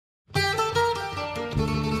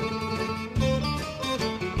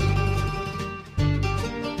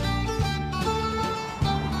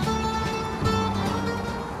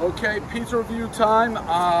Okay, pizza review time.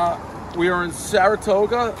 We are in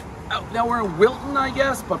Saratoga. Now we're in Wilton, I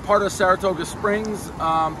guess, but part of Saratoga Springs.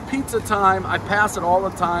 Pizza time. I pass it all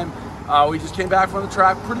the time. We just came back from the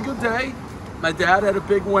track. Pretty good day. My dad had a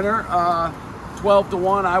big winner,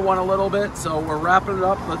 12-1. I won a little bit, so we're wrapping it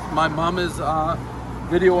up. My mom is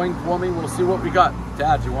videoing for me. We'll see what we got.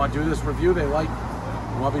 Dad, do you want to do this review? You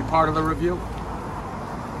want to be part of the review?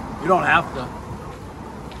 You don't have to.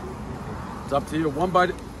 It's up to you. One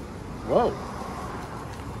bite. Whoa.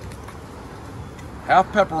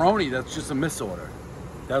 Half pepperoni. That's just a misorder.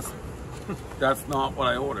 That's not what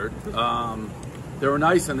I ordered. They were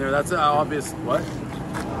nice in there. That's obvious. What?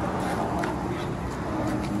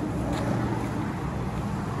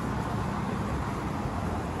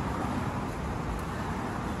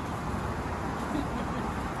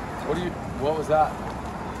 What was that?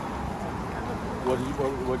 What did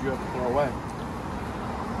you have to throw away?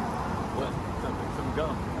 What? Some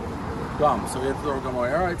gum. Gum. So we had to throw gum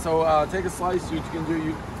away. All right. So take a slice. You can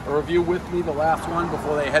do a review with me, the last one,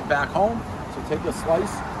 before they head back home. So take a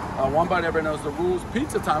slice. One bite. Everybody knows the rules.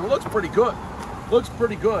 Pizza time. It looks pretty good. Looks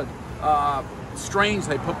pretty good. Strange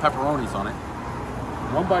they put pepperonis on it.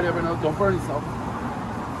 One bite. Everybody knows. Don't burn yourself.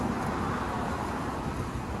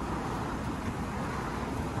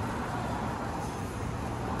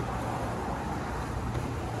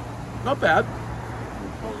 Not bad.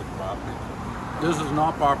 This is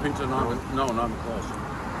not bar pizza, not close.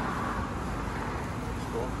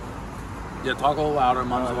 Score? Yeah, talk a little louder,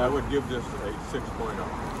 Mom. I would give this a 6.0.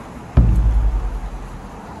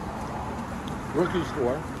 Rookie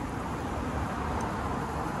score.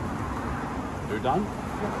 You're done?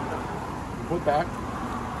 Put back.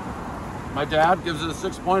 My dad gives it a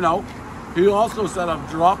 6.0. He also said I've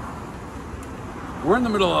dropped. We're in the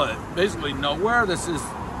middle of basically nowhere. This is.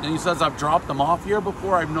 And he says I've dropped them off here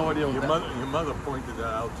before. I have no idea. Your mother pointed that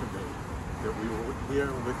out to me, that we were here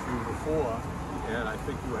with you before, and I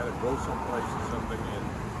think you had to go someplace or something, and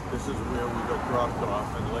this is where we got dropped off,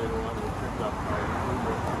 and later on we picked up our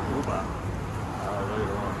Uber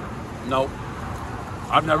later on. No,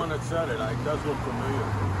 I've never. Someone had said it. It does look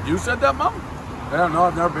familiar. You said that, Mom? Yeah, no,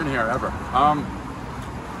 I've never been here ever.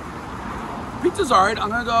 Pizza's all right. I'm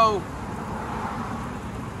gonna go.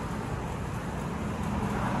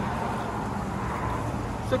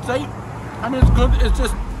 6.8. I mean, it's good. It's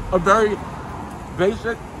just a very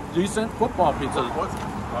basic, decent football pizza. I was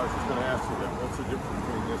just going to ask you that. What's the difference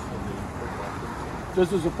between this and the football pizza? This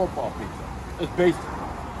is a football pizza. It's basic.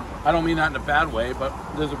 I don't mean that in a bad way, but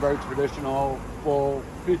this is a very traditional full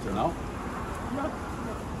pizza, no? Yeah,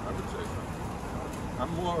 I would say so.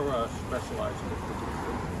 I'm more specialized in the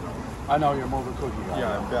cookies. I know you're more of a cookie guy.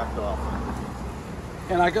 Yeah, I'm backed off on the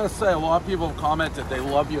pizza. And I gotta say, a lot of people have commented they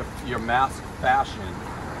love your mask fashion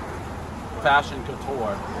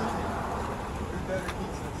couture.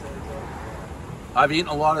 I've eaten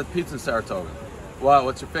a lot of pizza in Saratoga. Wow,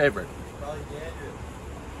 what's your favorite? Probably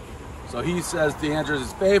DeAndrews. So he says DeAndrews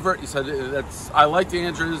is favorite. He said I like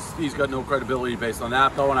DeAndrews. He's got no credibility based on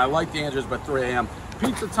that though, and I like DeAndrews by 3 a.m.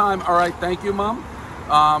 Pizza time. All right, thank you, Mom.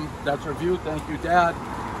 That's review. Thank you, Dad.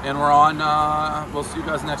 And we're on. We'll see you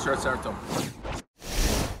guys next year at Saratoga.